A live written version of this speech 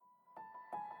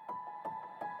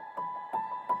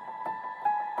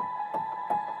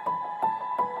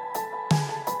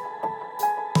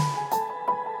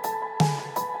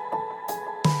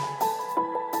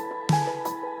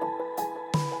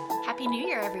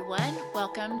everyone.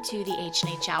 Welcome to the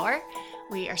H&H Hour.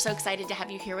 We are so excited to have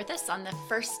you here with us on the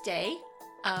first day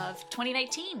of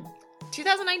 2019.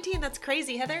 2019, that's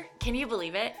crazy, Heather. Can you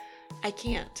believe it? I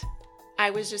can't. I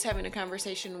was just having a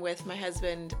conversation with my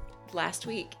husband last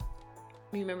week.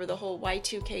 Remember the whole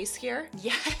Y2K scare?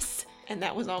 Yes. And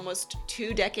that was almost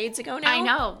 2 decades ago now? I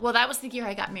know. Well, that was the year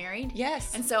I got married.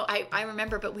 Yes. And so I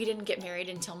remember, but we didn't get married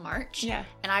until March. Yeah.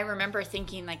 And I remember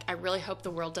thinking, like, I really hope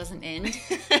the world doesn't end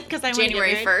Because I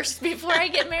January 1st before I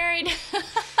get married.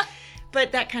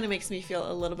 But that kind of makes me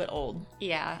feel a little bit old.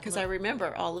 Yeah. Because I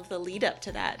remember all of the lead up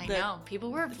to that. I know.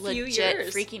 People were few legit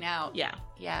years. freaking out. Yeah.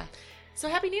 Yeah. So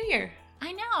Happy New Year.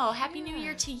 I know. Happy New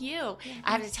Year to you. Yeah,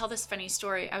 I have to tell this funny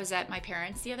story. I was at my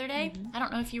parents' the other day. I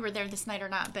don't know if you were there this night or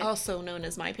not, but Also known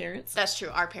as my parents. that's true,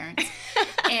 our parents.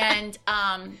 And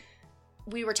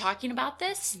we were talking about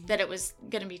this, that it was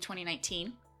going to be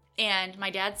 2019. And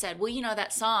my dad said, well, you know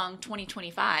that song,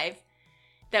 2025,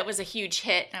 that was a huge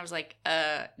hit. And I was like,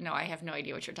 no, I have no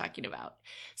idea what you're talking about.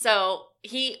 So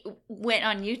he went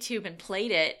on YouTube and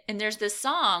played it. And there's this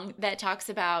song that talks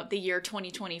about the year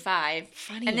 2025.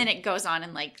 Funny. And then it goes on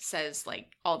and like says like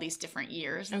all these different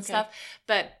years and Okay. stuff.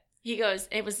 But he goes,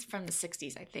 it was from the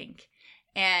 60s, I think.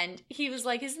 And he was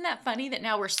like, isn't that funny that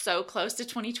now we're so close to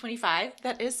 2025?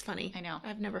 That is funny. I know.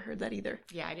 I've never heard that either.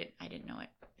 Yeah, I didn't know it.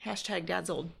 Hashtag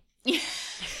dad's old. He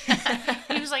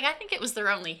was like, I think it was their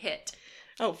only hit.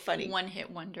 Oh, funny. One hit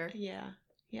wonder. Yeah.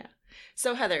 Yeah.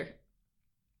 So Heather,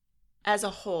 as a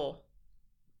whole,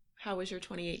 how was your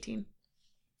 2018?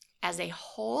 As a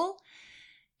whole,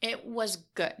 it was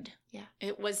good. Yeah.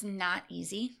 It was not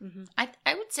easy. Mm-hmm.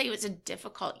 I would say it was a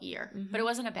difficult year, but it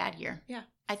wasn't a bad year. Yeah.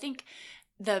 I think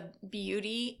the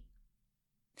beauty,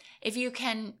 if you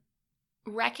can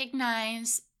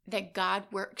recognize that God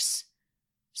works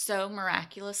so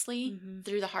miraculously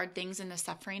through the hard things and the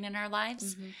suffering in our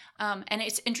lives. And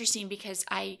it's interesting because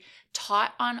I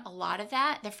taught on a lot of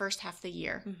that the first half of the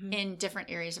year in different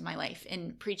areas of my life,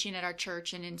 in preaching at our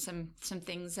church and in some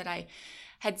things that I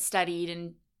had studied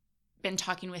and been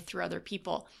talking with through other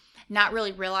people, not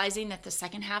really realizing that the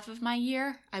second half of my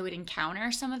year I would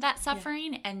encounter some of that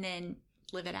suffering and then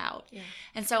live it out. Yeah.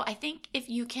 And so I think if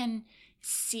you can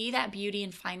see that beauty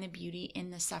and find the beauty in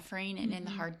the suffering and in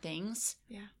the hard things,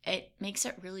 it makes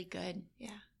it really good. Yeah.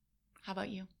 How about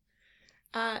you?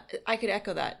 I could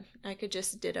echo that. I could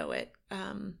just ditto it.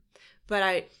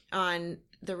 But on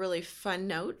the really fun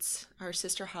notes, our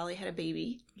sister Holly had a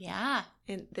baby. Yeah.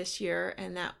 This year,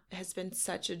 and that has been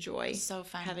such a joy. So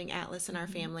fun. Having Atlas in our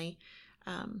family.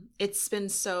 It's been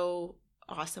so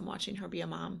awesome watching her be a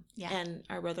mom. Yeah. And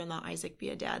our brother-in-law Isaac be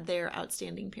a dad. They're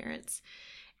outstanding parents.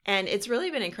 And it's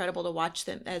really been incredible to watch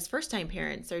them as first-time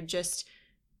parents.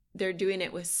 They're doing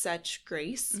it with such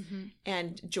grace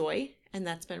and joy, and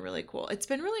that's been really cool. It's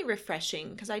been really refreshing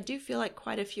because I do feel like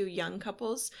quite a few young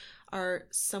couples are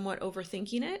somewhat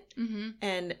overthinking it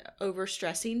and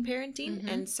overstressing parenting,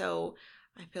 and so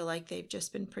I feel like they've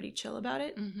just been pretty chill about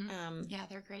it. Yeah,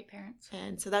 they're great parents,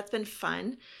 and so that's been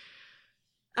fun.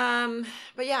 But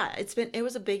yeah, it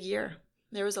was a big year.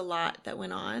 There was a lot that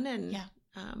went on, and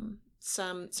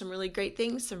some really great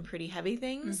things, some pretty heavy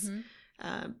things,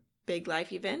 big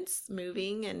life events,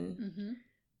 moving, and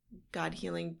God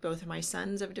healing both of my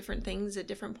sons of different things at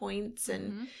different points.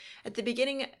 And at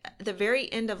the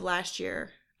very end of last year,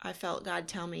 I felt God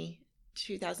tell me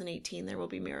 2018 there will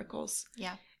be miracles.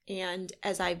 Yeah. And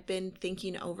as I've been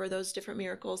thinking over those different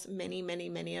miracles, many, many,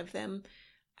 many of them,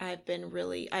 I've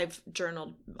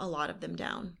journaled a lot of them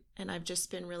down, and I've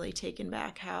just been really taken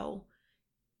back how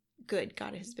good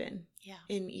God has been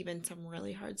in even some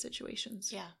really hard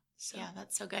situations. Yeah. So. Yeah,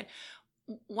 that's so good.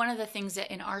 One of the things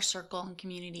that in our circle and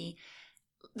community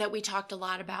that we talked a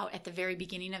lot about at the very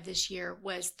beginning of this year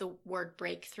was the word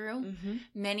breakthrough.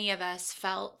 Many of us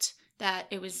felt that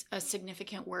it was a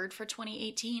significant word for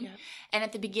 2018. Yeah. And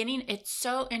at the beginning, it's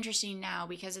so interesting now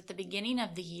because at the beginning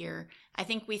of the year, I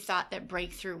think we thought that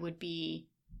breakthrough would be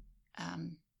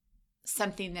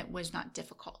something that was not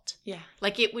difficult. Yeah.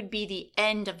 Like it would be the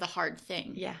end of the hard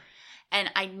thing. Yeah. And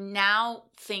I now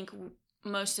think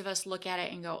most of us look at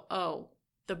it and go, oh,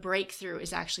 the breakthrough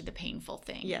is actually the painful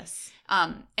thing. Yes.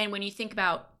 And when you think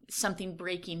about something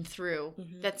breaking through,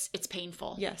 it's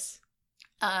painful. Yes.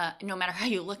 No matter how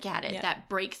you look at it, that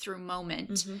breakthrough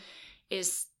moment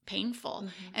is painful.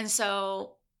 And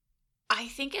so I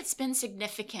think it's been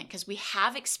significant because we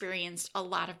have experienced a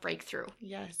lot of breakthrough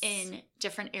in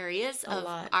different areas of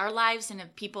our lives and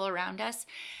of people around us.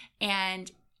 And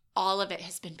all of it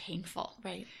has been painful.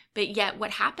 Right. But yet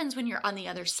what happens when you're on the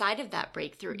other side of that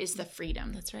breakthrough is the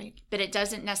freedom. That's right. But it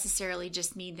doesn't necessarily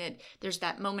just mean that there's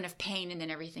that moment of pain and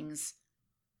then everything's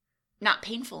not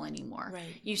painful anymore.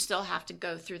 Right. You still have to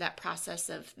go through that process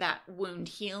of that wound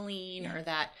healing or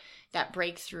that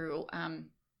breakthrough.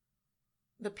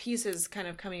 The pieces kind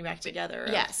of coming back together.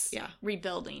 Yes.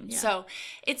 Rebuilding. Yeah. So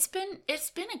it's been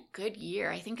a good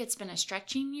year. I think it's been a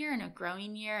stretching year and a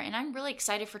growing year. And I'm really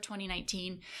excited for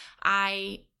 2019.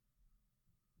 I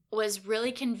was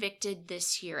really convicted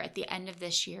this year, at the end of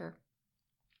this year,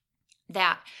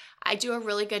 that I do a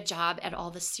really good job at all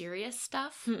the serious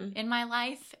stuff in my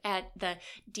life, at the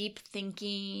deep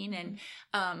thinking and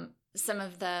some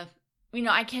of the,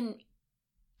 I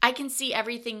can see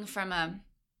everything from a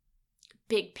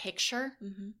big picture.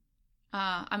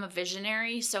 I'm a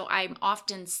visionary, so I'm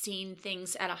often seeing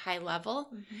things at a high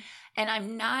level, and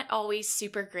I'm not always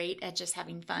super great at just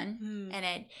having fun and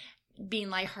at being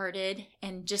lighthearted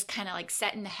and just kind of like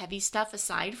setting the heavy stuff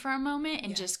aside for a moment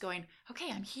and just going, okay,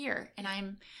 I'm here and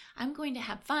I'm going to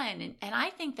have fun. And I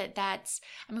think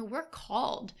we're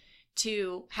called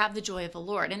to have the joy of the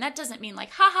Lord. And that doesn't mean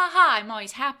like, ha ha ha, I'm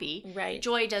always happy. Right.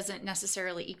 Joy doesn't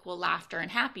necessarily equal laughter and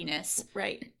happiness.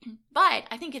 Right. But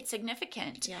I think it's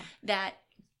significant that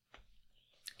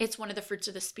it's one of the fruits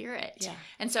of the Spirit. Yeah.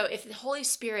 And so if the Holy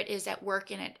Spirit is at work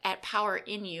and at power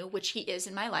in you, which he is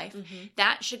in my life,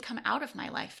 that should come out of my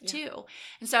life too.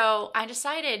 And so I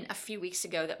decided a few weeks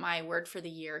ago that my word for the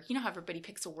year, how everybody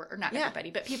picks a word, or not everybody,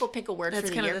 but people pick a word for the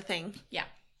year. That's kind of the thing. Yeah.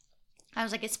 I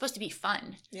was like, it's supposed to be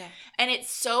fun. Yeah. And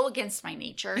it's so against my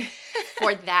nature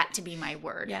for that to be my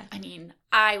word. Yeah. I mean,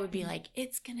 I would be like,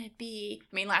 it's going to be,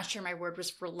 last year my word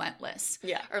was relentless.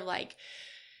 Yeah. Or like,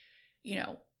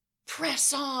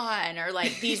 press on, or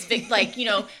like these big, like,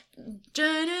 do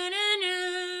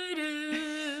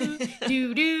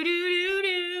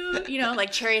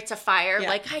like chariots of fire. Yeah.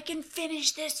 Like, I can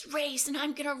finish this race and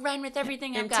I'm going to run with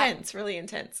everything I've got. Intense, really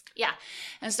intense. Yeah.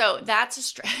 And so that's a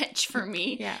stretch for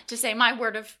me to say my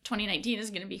word of 2019 is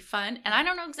going to be fun. And I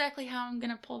don't know exactly how I'm going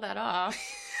to pull that off.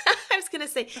 I was going to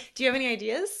say, do you have any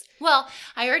ideas? Well,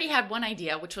 I already had one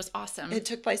idea, which was awesome. It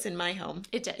took place in my home.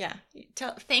 It did. Yeah.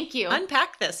 Thank you.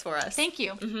 Unpack this for us. Thank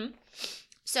you.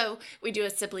 So we do a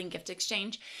sibling gift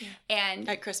exchange. And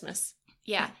at Christmas.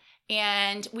 Yeah.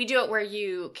 And we do it where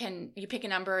you pick a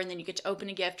number and then you get to open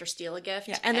a gift or steal a gift.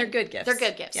 Yeah, and they're good gifts. They're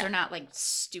good gifts. Yeah. They're not like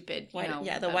stupid,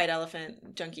 the white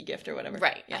elephant junkie gift or whatever.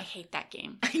 Right. Yeah. I hate that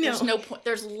game. I know. There's no point.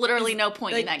 There's literally no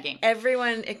point in that game.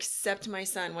 Everyone except my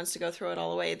son wants to go throw it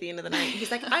all away at the end of the night.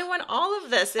 He's like, I want all of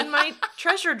this in my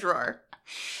treasure drawer.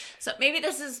 So maybe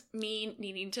this is me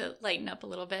needing to lighten up a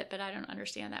little bit, but I don't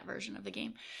understand that version of the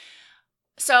game.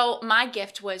 So my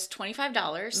gift was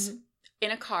 $25 in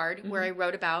a card where I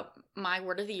wrote about my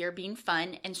word of the year being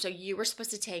fun. And so you were supposed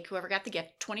to take whoever got the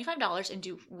gift $25 and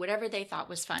do whatever they thought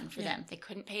was fun for them. They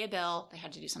couldn't pay a bill. They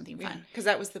had to do something fun. Because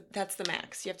that's the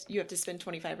max. You have to spend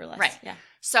 $25 or less. Right. Yeah.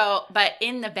 So, but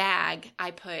in the bag,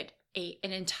 I put an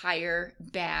entire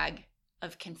bag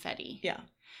of confetti. Yeah.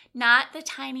 Not the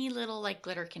tiny little like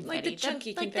glitter confetti. Like the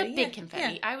chunky confetti. Like the big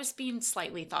confetti. Yeah. I was being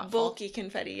slightly thoughtful. Bulky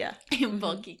confetti, yeah.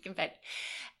 Bulky confetti.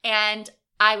 And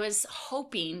I was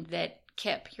hoping that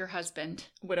Kip, your husband,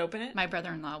 would open it. My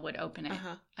brother-in-law would open it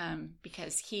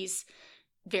because he's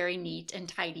very neat and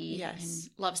tidy and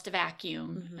loves to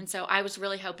vacuum. And so I was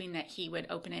really hoping that he would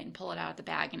open it and pull it out of the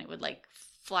bag and it would like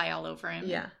fly all over him.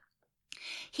 Yeah.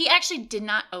 He actually did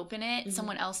not open it.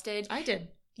 Someone else did. I did.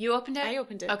 You opened it? I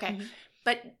opened it. Okay.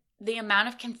 But the amount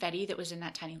of confetti that was in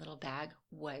that tiny little bag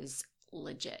was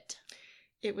legit.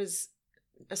 It was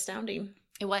astounding.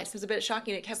 It was. It was a bit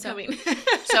shocking. It kept coming.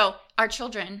 So our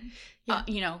children,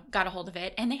 got a hold of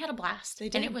it and they had a blast. They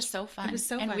did. And it was so fun. It was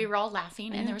so fun. And we were all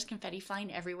laughing and there was confetti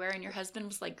flying everywhere and your husband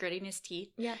was like gritting his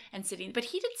teeth and sitting. But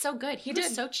he did so good. He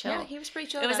was so chill. Yeah, he was pretty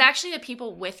chill. It was actually the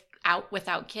people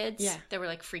without kids that were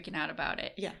like freaking out about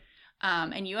it. Yeah.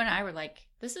 And you and I were like,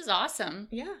 this is awesome.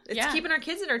 Yeah. It's keeping our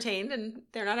kids entertained and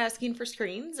they're not asking for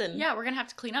screens. And yeah, we're going to have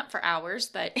to clean up for hours,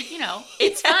 but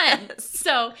it's fun.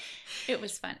 So it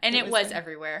was fun. And it was fun.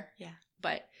 Everywhere. Yeah.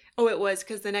 But. Oh, it was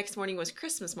because the next morning was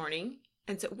Christmas morning.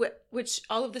 And so, which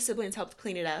all of the siblings helped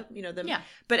clean it up,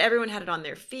 but everyone had it on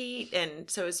their feet. And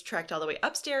so it was tracked all the way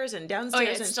upstairs and downstairs.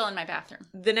 Oh, yeah, it's still in my bathroom.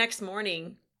 The next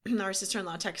morning, our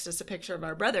sister-in-law texted us a picture of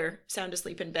our brother sound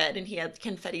asleep in bed and he had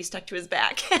confetti stuck to his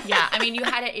back. Yeah. I mean, you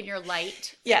had it in your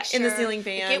light. Yeah. In the ceiling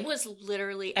fan. Like, it was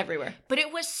literally everywhere. But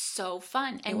it was so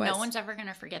fun. And no one's ever going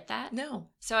to forget that. No.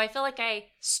 So I feel like I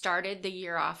started the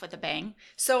year off with a bang.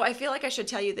 So I feel like I should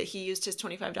tell you that he used his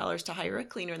 $25 to hire a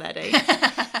cleaner that day.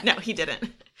 No, he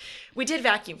didn't. We did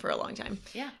vacuum for a long time.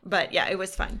 Yeah. But yeah, it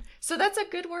was fun. So that's a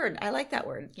good word. I like that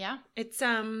word. Yeah. It's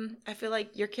I feel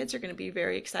like your kids are going to be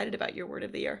very excited about your word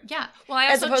of the year. Yeah. Well,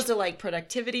 as opposed to like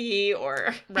productivity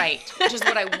or right, which is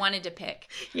what I wanted to pick.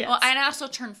 Yes. Well, and I also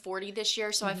turned 40 this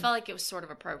year, so I felt like it was sort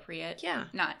of appropriate. Yeah.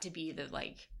 Not to be the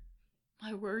like,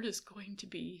 my word is going to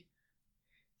be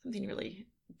something really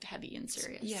heavy and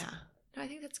serious. Yeah. No, I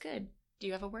think that's good. Do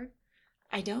you have a word?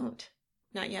 I don't.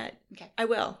 Not yet. Okay. I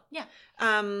will. Yeah.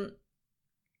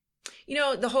 You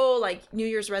know, the whole like New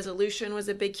Year's resolution was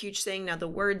a big, huge thing. Now the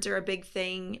words are a big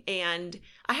thing. And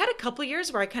I had a couple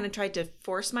years where I kind of tried to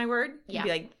force my word. Yeah. Be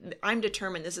like, I'm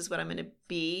determined this is what I'm going to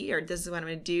be, or this is what I'm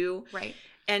going to do. Right.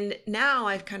 And now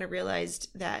I've kind of realized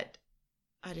that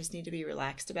I just need to be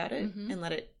relaxed about it and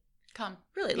let it come.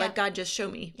 Really, let God just show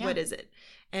me what is it.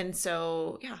 And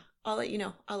so, yeah, I'll let you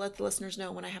know. I'll let the listeners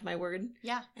know when I have my word.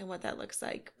 Yeah. And what that looks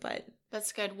like. But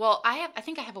that's good. Well, I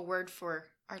think I have a word for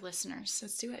our listeners.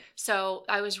 Let's do it. So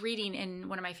I was reading in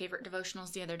one of my favorite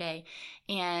devotionals the other day,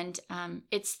 and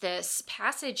it's this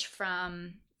passage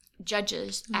from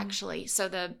Judges, actually. So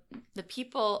the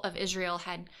people of Israel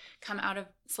had come out of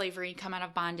slavery, come out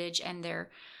of bondage, and they're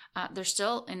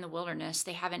still in the wilderness.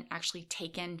 They haven't actually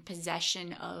taken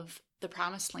possession of the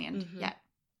promised land yet.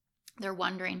 They're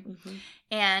wandering.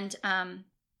 And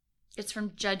it's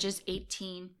from Judges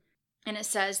 18. And it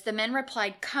says, the men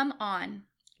replied, come on,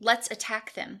 let's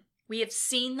attack them. We have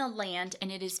seen the land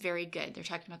and it is very good. They're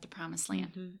talking about the promised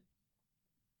land.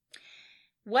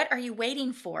 What are you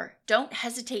waiting for? Don't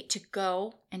hesitate to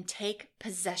go and take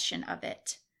possession of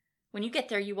it. When you get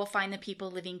there, you will find the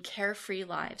people living carefree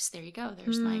lives. There you go.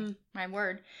 There's my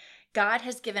word. God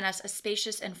has given us a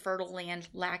spacious and fertile land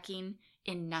lacking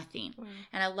in nothing. Wow.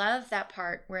 And I love that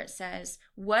part where it says,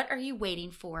 what are you waiting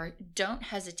for? Don't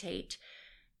hesitate.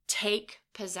 Take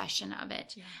possession of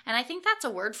it. Yeah. And I think that's a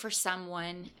word for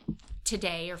someone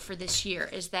today or for this year,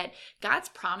 is that God's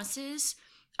promises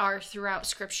are throughout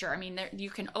Scripture. I mean, you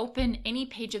can open any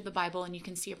page of the Bible and you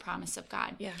can see a promise of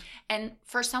God. Yeah. And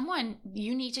for someone,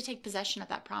 you need to take possession of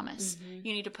that promise.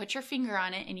 You need to put your finger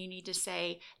on it and you need to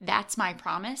say, that's my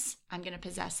promise. I'm going to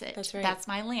possess it. That's right. That's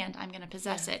my land. I'm going to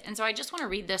possess it. And so I just want to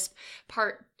read this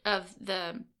part of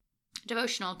the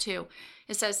devotional too.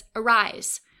 It says,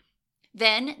 arise.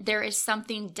 Then there is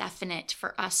something definite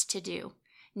for us to do.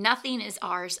 Nothing is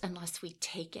ours unless we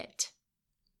take it.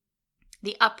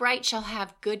 The upright shall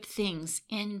have good things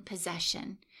in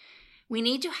possession. We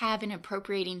need to have an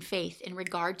appropriating faith in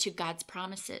regard to God's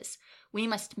promises. We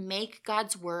must make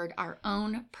God's word our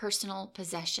own personal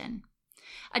possession.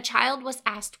 A child was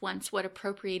asked once what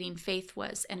appropriating faith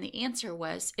was, and the answer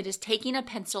was, it is taking a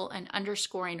pencil and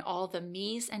underscoring all the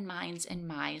me's and mine's and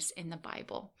my's in the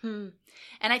Bible. And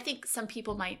I think some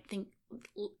people might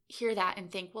hear that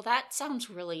and think, well, that sounds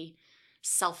really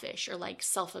selfish or like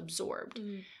self-absorbed.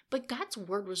 But God's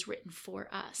word was written for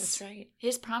us. That's right.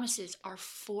 His promises are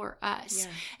for us.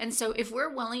 Yeah. And so if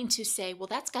we're willing to say, well,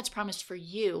 that's God's promise for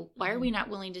you, why are we not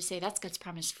willing to say that's God's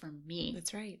promise for me?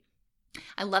 That's right.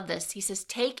 I love this. He says,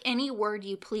 take any word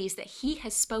you please that he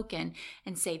has spoken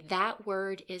and say, that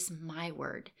word is my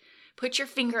word. Put your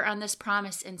finger on this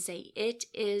promise and say, it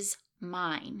is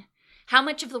mine. How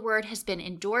much of the word has been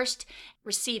endorsed,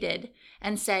 receipted,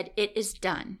 and said, it is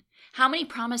done? How many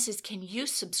promises can you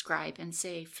subscribe and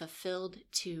say, fulfilled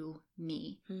to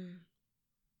me?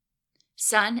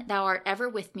 Son, thou art ever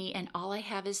with me, and all I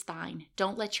have is thine.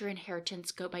 Don't let your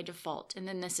inheritance go by default. And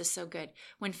then this is so good.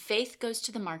 When faith goes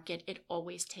to the market, it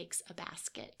always takes a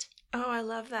basket. Oh, I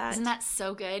love that. Isn't that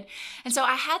so good? And so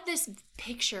I had this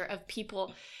picture of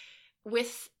people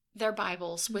with their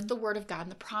Bibles, with the Word of God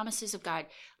and the promises of God,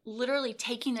 literally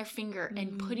taking their finger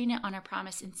and putting it on a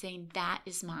promise and saying, that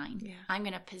is mine. Yeah. I'm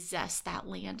going to possess that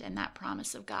land and that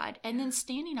promise of God. And then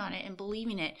standing on it and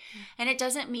believing it. Yeah. And it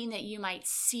doesn't mean that you might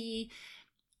see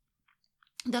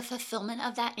the fulfillment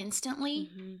of that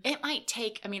instantly. It might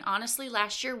take, honestly,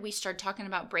 last year we started talking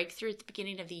about breakthrough at the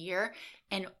beginning of the year.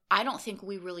 And I don't think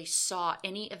we really saw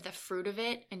any of the fruit of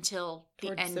it until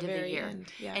the end of the year.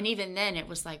 Yeah. And even then it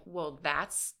was like, well,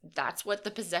 that's what the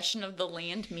possession of the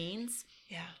land means.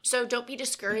 Yeah. So don't be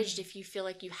discouraged if you feel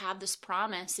like you have this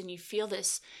promise and you feel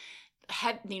this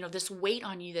this weight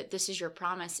on you that this is your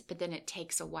promise, but then it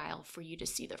takes a while for you to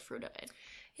see the fruit of it.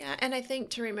 Yeah, and I think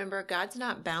to remember, God's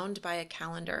not bound by a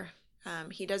calendar.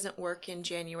 He doesn't work in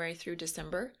January through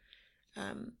December.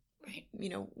 Right.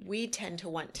 We tend to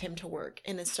want him to work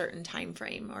in a certain time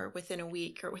frame or within a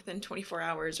week or within 24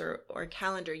 hours or a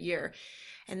calendar year.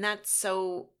 And that's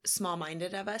so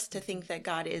small-minded of us to think that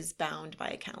God is bound by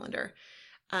a calendar.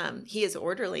 He is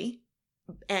orderly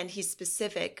and he's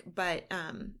specific, but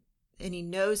and he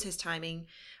knows his timing,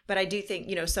 But I do think,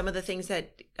 some of the things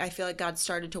that I feel like God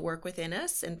started to work within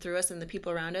us and through us and the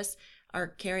people around us are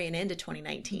carrying into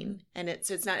 2019. Mm-hmm. And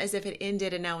it's not as if it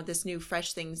ended and now this new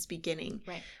fresh thing's beginning.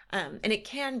 Right. And it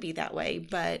can be that way.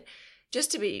 But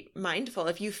just to be mindful,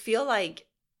 if you feel like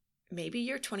maybe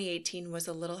your 2018 was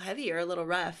a little heavy or a little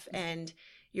rough and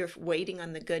you're waiting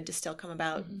on the good to still come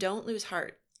about, mm-hmm. don't lose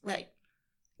heart. Right.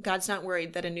 God's not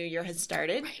worried that a new year has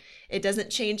started. Right. It doesn't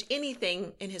change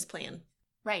anything in his plan.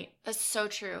 Right. That's so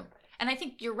true. And I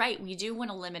think you're right. We do want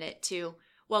to limit it to,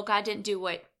 well, God didn't do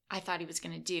what I thought he was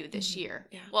going to do this mm-hmm. year.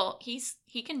 Yeah. Well,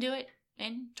 he can do it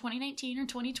in 2019 or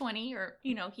 2020 or,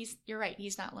 you're right.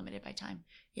 He's not limited by time.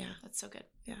 Yeah. That's so good.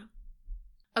 Yeah.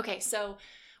 Okay. So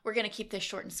we're going to keep this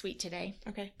short and sweet today.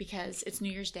 Okay. Because it's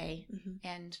New Year's Day mm-hmm.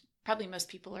 and probably most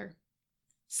people are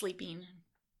sleeping,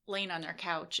 laying on their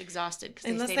couch, exhausted.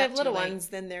 Unless they have little ones,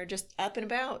 then they're just up and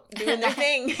about doing their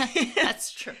thing.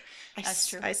 That's true. That's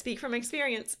true. I speak from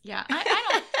experience. Yeah.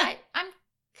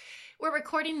 We're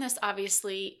recording this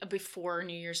obviously before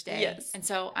New Year's Day. Yes. And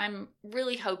so I'm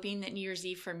really hoping that New Year's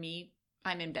Eve for me,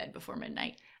 I'm in bed before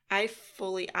midnight. I'm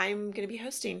going to be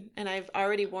hosting, and I've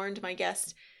already warned my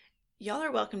guests, y'all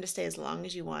are welcome to stay as long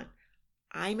as you want.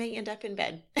 I may end up in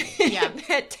bed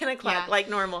at 10 o'clock like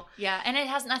normal. Yeah, and it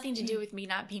has nothing to do with me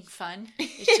not being fun.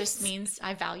 It just means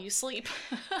I value sleep.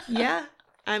 Yeah,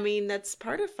 I mean, that's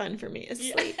part of fun for me is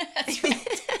sleep. That's right.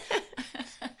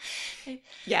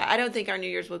 Yeah, I don't think our New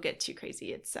Year's will get too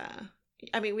crazy. It's,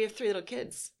 we have 3 little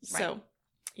kids. Right. So,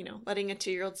 letting a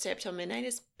 2-year-old stay up till midnight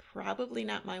is probably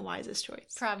not my wisest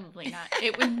choice. Probably not.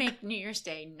 It would make New Year's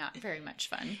Day not very much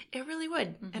fun. It really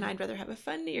would. Mm-hmm. And I'd rather have a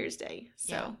fun New Year's Day.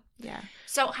 So, yeah.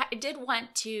 So I did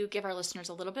want to give our listeners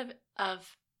a little bit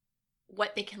of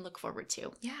what they can look forward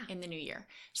to in the new year.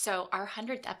 So our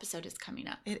 100th episode is coming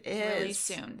up. It is. Really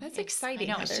soon. That's exciting.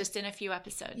 I know, It's just in a few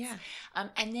episodes. Yeah.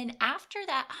 And then after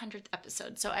that 100th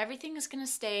episode, so everything is going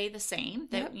to stay the same,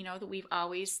 that, that we've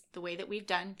always, the way that we've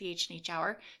done the H&H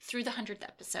Hour through the 100th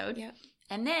episode. Yep.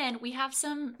 And then we have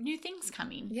some new things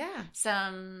coming. Yeah.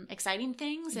 Some exciting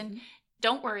things. Mm-hmm. And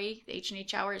don't worry, the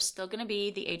H&H Hour is still going to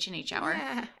be the H&H Hour.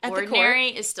 Yeah. Ordinary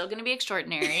is still going to be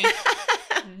extraordinary.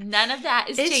 None of that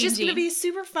is changing. It's just going to be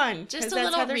super fun. Just a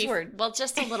little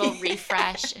just a little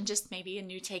refresh and just maybe a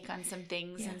new take on some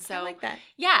things. Yeah, and so I like that.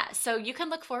 Yeah, so you can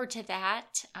look forward to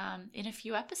that in a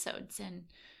few episodes. And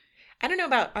I don't know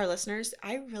about our listeners.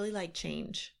 I really like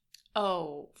change.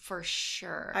 Oh, for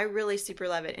sure. I really super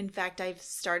love it. In fact, I've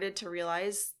started to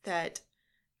realize that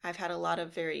I've had a lot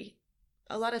of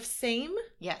same.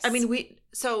 Yes. I mean,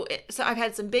 so I've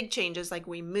had some big changes, like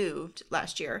we moved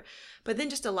last year, but then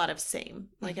just a lot of same.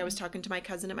 Like I was talking to my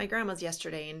cousin at my grandma's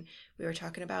yesterday, and we were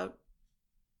talking about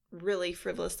really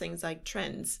frivolous things like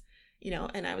trends,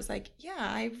 and I was like, yeah,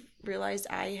 I've realized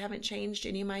I haven't changed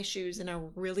any of my shoes in a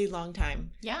really long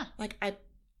time. Yeah. Like I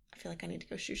feel like I need to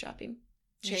go shoe shopping.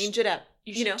 Change it up.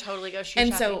 You should totally go shoe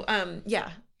shopping. And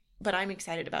so, but I'm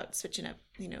excited about switching up,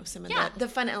 some of the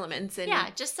fun elements. And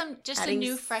just a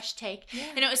new fresh take. Yeah.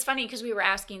 And it was funny because we were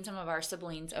asking some of our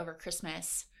siblings over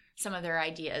Christmas some of their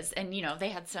ideas, and they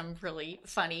had some really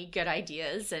funny, good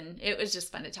ideas, and it was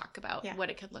just fun to talk about what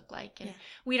it could look like. And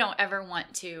we don't ever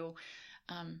want to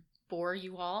bore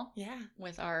you all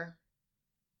with our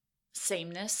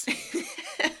sameness.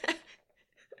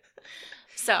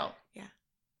 So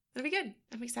it'll be good.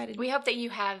 I'm excited. We hope that you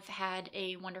have had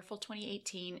a wonderful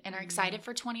 2018 and are excited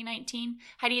for 2019.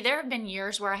 Heidi, there have been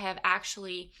years where I have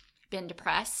actually been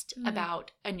depressed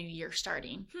about a new year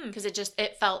starting because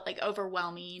it felt like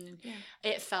overwhelming. Yeah.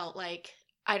 It felt like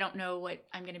I don't know what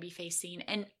I'm going to be facing.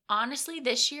 And honestly,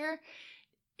 this year,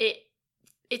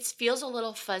 it feels a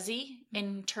little fuzzy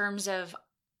in terms of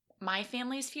my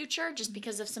family's future just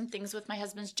because of some things with my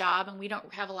husband's job, and we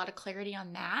don't have a lot of clarity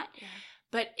on that. Yeah.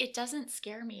 But it doesn't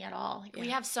scare me at all. We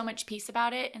have so much peace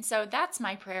about it. And so that's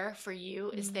my prayer for you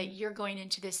is that you're going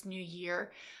into this new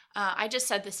year. I just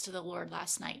said this to the Lord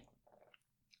last night.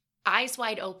 Eyes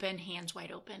wide open, hands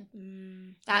wide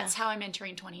open. That's how I'm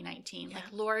entering 2019. Yeah. Like,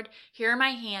 Lord, here are my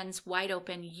hands wide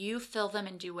open. You fill them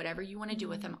and do whatever you want to do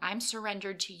with them. I'm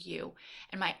surrendered to you.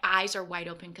 And my eyes are wide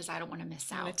open because I don't want to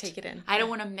miss out. I want to take it in. I don't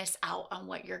want to miss out on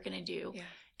what you're going to do. Yeah.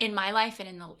 In my life and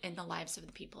in the lives of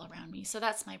the people around me. So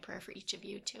that's my prayer for each of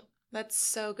you too. That's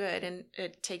so good. And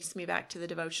it takes me back to the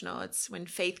devotional. It's when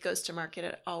faith goes to market,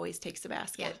 it always takes a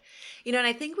basket. Yeah. And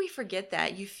I think we forget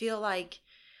that. You feel like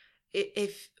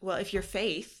if your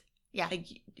faith, like,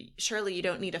 surely you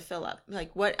don't need a fill up.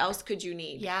 Like, what else could you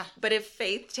need? Yeah. But if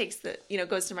faith takes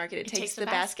goes to market, it takes the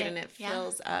basket and it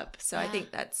fills up. So I think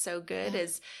that's so good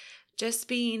is just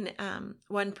being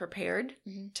prepared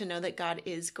to know that God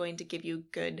is going to give you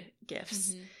good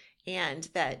gifts. and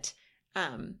that,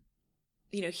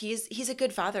 he's a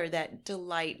good father that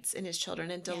delights in his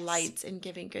children and delights in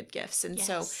giving good gifts. And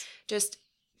so just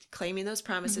claiming those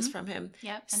promises from him,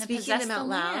 and speaking them out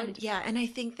loud. Yeah. And I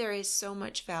think there is so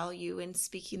much value in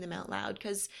speaking them out loud,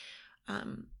 because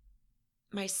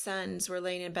my sons were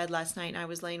laying in bed last night, and I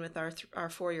was laying with our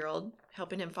 4-year-old,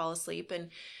 helping him fall asleep. And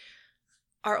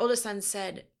our oldest son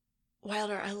said,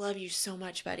 "Wilder, I love you so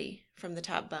much, buddy," from the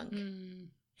top bunk.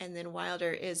 And then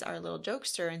Wilder is our little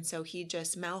jokester, and so he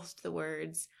just mouthed the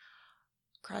words,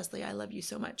 "Crosley, I love you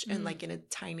so much," and like in a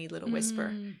tiny little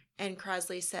whisper. And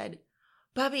Crosley said,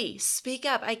 "Bubby, speak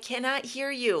up. I cannot hear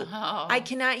you. I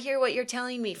cannot hear what you're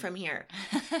telling me from here."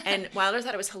 And Wilder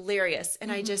thought it was hilarious.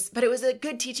 And but it was a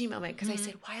good teaching moment, because I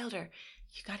said, "Wilder,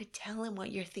 you got to tell him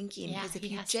what you're thinking, because if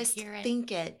you just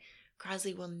think it,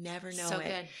 Crosley will never know it."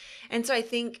 Good. And so I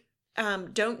think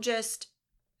don't just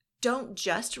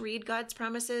read God's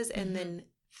promises and then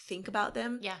think about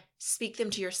them. Yeah. Speak them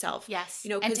to yourself. Yes.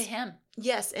 And to him.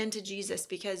 Yes. And to Jesus,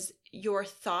 because your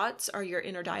thoughts are your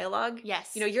inner dialogue.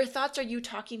 Yes. Your thoughts are you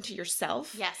talking to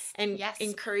yourself. Yes. And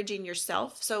encouraging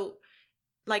yourself. So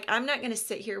like, I'm not going to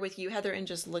sit here with you, Heather, and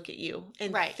just look at you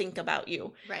and think about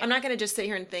you. Right. I'm not going to just sit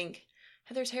here and think,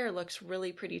 Heather's hair looks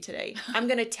really pretty today. I'm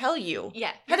going to tell you,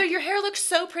 Heather, your hair looks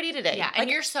so pretty today. Yeah. And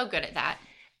you're so good at that.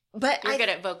 But you're good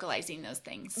at vocalizing those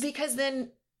things. Because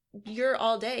then you're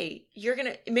all day,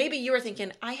 maybe you were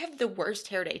thinking, I have the worst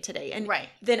hair day today. And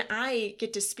then I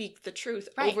get to speak the truth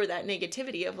over that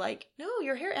negativity of like, no,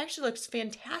 your hair actually looks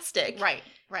fantastic.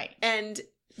 Right. And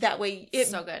that way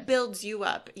it builds you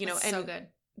up, and so good.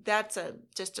 That's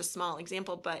just a small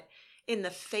example, but in the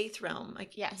faith realm,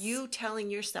 like you telling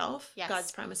yourself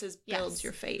God's promises builds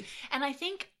your faith. And I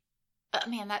think,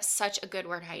 man, that's such a good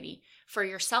word, Heidi, for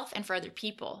yourself and for other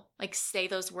people. Like, say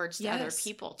those words to other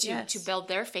people to build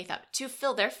their faith up, to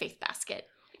fill their faith basket.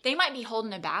 They might be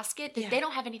holding a basket that they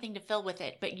don't have anything to fill with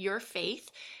it, but your faith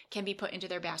can be put into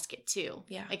their basket too.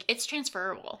 Yeah. Like, it's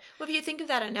transferable. Well, if you think of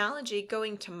that analogy,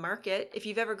 going to market, if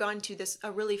you've ever gone to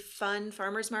a really fun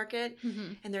farmer's market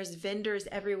and there's vendors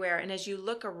everywhere, and as you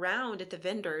look around at the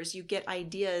vendors, you get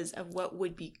ideas of what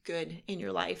would be good in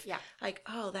your life. Yeah. Like,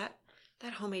 oh, that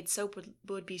homemade soap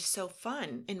would be so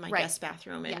fun in my guest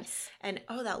bathroom. And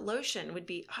oh, that lotion would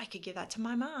be, I could give that to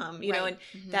my mom, and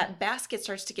that basket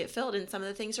starts to get filled, and some of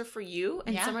the things are for you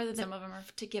and some of them are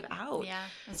to give out. Yeah,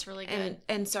 that's really good.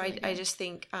 And so really I just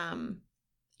think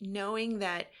knowing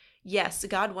that, yes,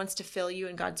 God wants to fill you,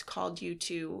 and God's called you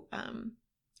to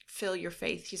fill your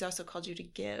faith. He's also called you to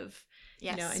give.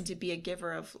 Yes. And to be a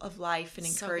giver of life and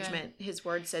encouragement. So his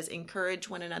word says, encourage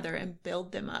one another and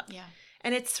build them up. Yeah.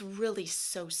 And it's really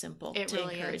so simple to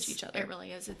encourage each other. It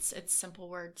really is. It's simple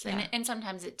words. Yeah. And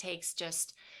sometimes it takes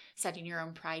just setting your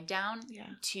own pride down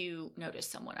to notice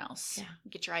someone else. Yeah.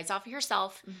 Get your eyes off of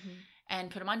yourself and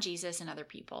put them on Jesus and other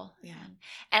people. Yeah.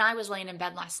 And I was laying in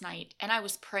bed last night and I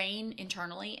was praying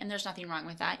internally, and there's nothing wrong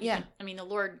with that. Yeah. The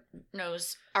Lord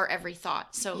knows our every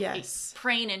thought. So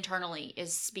praying internally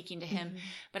is speaking to him.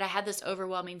 But I had this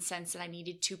overwhelming sense that I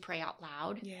needed to pray out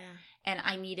loud. Yeah. And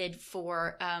I needed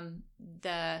for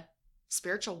the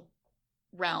spiritual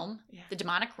realm, the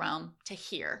demonic realm, to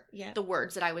hear the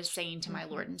words that I was saying to my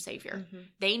Lord and Savior.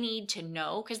 They need to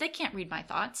know, because they can't read my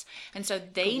thoughts. And so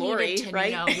they needed to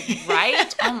know,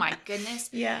 right? Oh my goodness.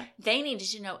 Yeah. They needed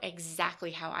to know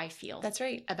exactly how I feel. That's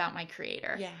right. About my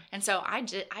Creator. Yeah. And so I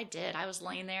did. I was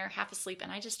laying there half asleep,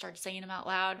 and I just started saying them out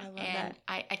loud. I love that.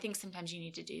 I think sometimes you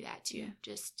need to do that too. Yeah.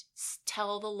 Just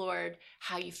tell the Lord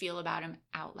how you feel about him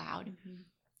out loud.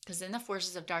 Because then the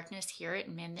forces of darkness hear it,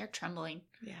 and man, they're trembling.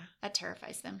 Yeah. That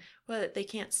terrifies them. Well, they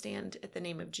can't stand at the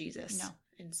name of Jesus. No.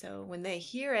 And so when they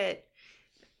hear it,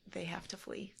 they have to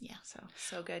flee. Yeah.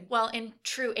 So good. Well, in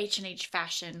true H&H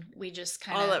fashion, we just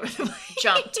kind of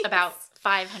jumped about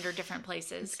 500 different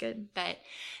places. That's good. But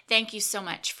thank you so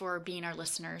much for being our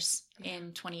listeners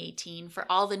in 2018,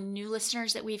 for all the new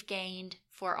listeners that we've gained,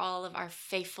 for all of our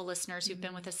faithful listeners who've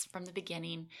been with us from the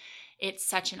beginning. It's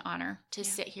such an honor to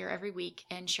sit here every week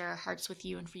and share our hearts with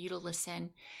you and for you to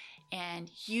listen. And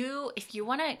if you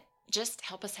want to just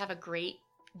help us have a great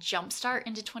jumpstart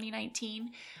into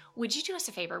 2019, would you do us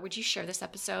a favor? Would you share this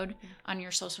episode on your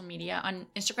social media, on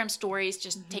Instagram stories?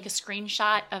 Just take a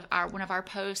screenshot of one of our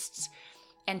posts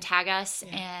and tag us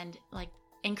and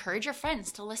encourage your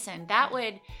friends to listen. That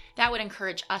would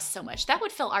encourage us so much. That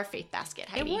would fill our faith basket,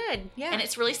 Heidi. It would, yeah. And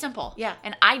it's really simple. Yeah.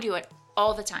 And I do it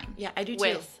all the time. Yeah, I do too.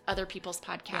 With other people's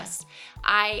podcasts. Yeah.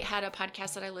 I had a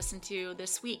podcast that I listened to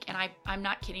this week, and I'm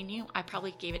not kidding you, I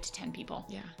probably gave it to 10 people.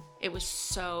 Yeah. Yeah. It was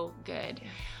so good.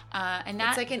 Yeah. And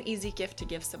that's like an easy gift to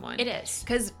give someone. It is.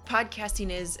 Because podcasting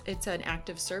it's an act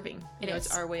of serving.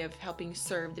 It's our way of helping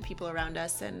serve the people around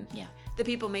us and the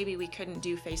people maybe we couldn't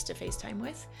do face-to-face time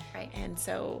with. Right. And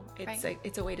so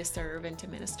it's a way to serve and to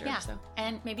minister. Yeah. So.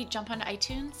 And maybe jump onto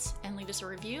iTunes and leave us a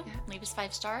review. Yeah. Leave us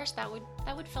 5 stars. That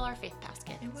would fill our faith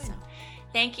basket. It would. So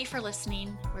thank you for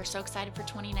listening. We're so excited for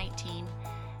 2019.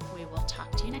 We will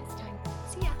talk to you next time.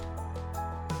 See ya.